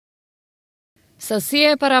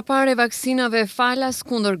Sasia e parapare vaksinave falas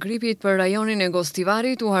kundër gripit për rajonin e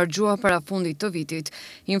Gostivarit u harxhua para fundit të vitit,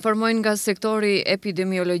 informojnë nga sektori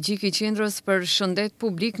epidemiologjik i qendrës për shëndet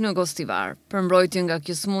publik në Gostivar. Për mbrojtjen nga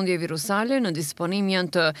kjo sëmundje virusale, në disponim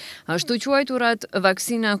janë të ashtu quajturat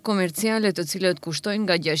vaksina komerciale, të cilët kushtojnë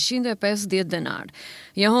nga 650 denar.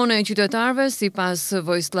 Jahona e qytetarëve, sipas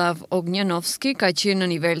Vojislav Ognjanovski, ka qenë në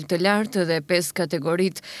nivel të lartë dhe 5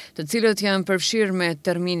 kategoritë, të cilët janë përfshirë me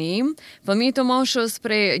termini im, fëmijë të moshës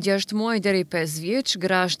prej 6 muaj deri 5 vjeç,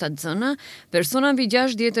 gra shtatzëna, persona mbi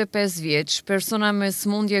 65 vjeç, persona me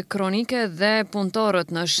sëmundje kronike dhe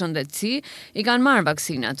punëtorët në shëndetësi i kanë marrë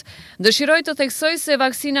vaksinat. Dëshiroj të theksoj se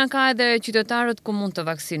vaksina ka edhe qytetarët ku mund të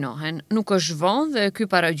vaksinohen. Nuk është vonë dhe ky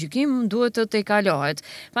paragjykim duhet të tejkalohet,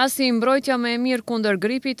 pasi mbrojtja më e mirë kundër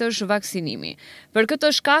gripit është vaksinimi. Për këtë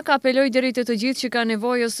shkak apeloj deri te të gjithë që kanë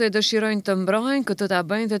nevojë ose dëshirojnë të mbrohen, këtë ta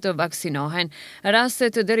bëjnë dhe të vaksinohen.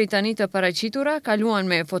 Rastet deri tani të paraqitura kaluan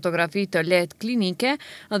me fotografi të lehtë klinike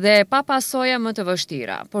dhe pa pasoja më të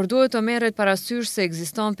vështira, por duhet të merret parasysh se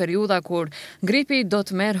ekziston periudha kur gripi do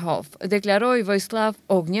të merr hof, deklaroi Vojislav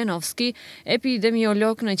Ognjanovski,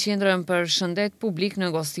 epidemiolog në Qendrën për Shëndet Publik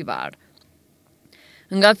në Gostivar.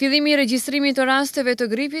 Nga fillimi i regjistrimit të rasteve të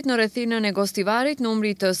gripit në rrethinën e Gostivarit, numri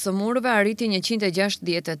të sëmurëve arriti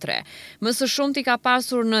 163. Më së shumti ka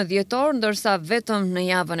pasur në dhjetor, ndërsa vetëm në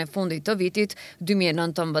javën e fundit të vitit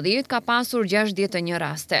 2019 ka pasur 61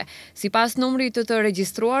 raste. Sipas numrit të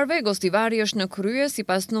regjistruarve, Gostivari është në krye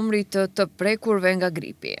sipas numrit të prekurve nga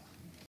gripi.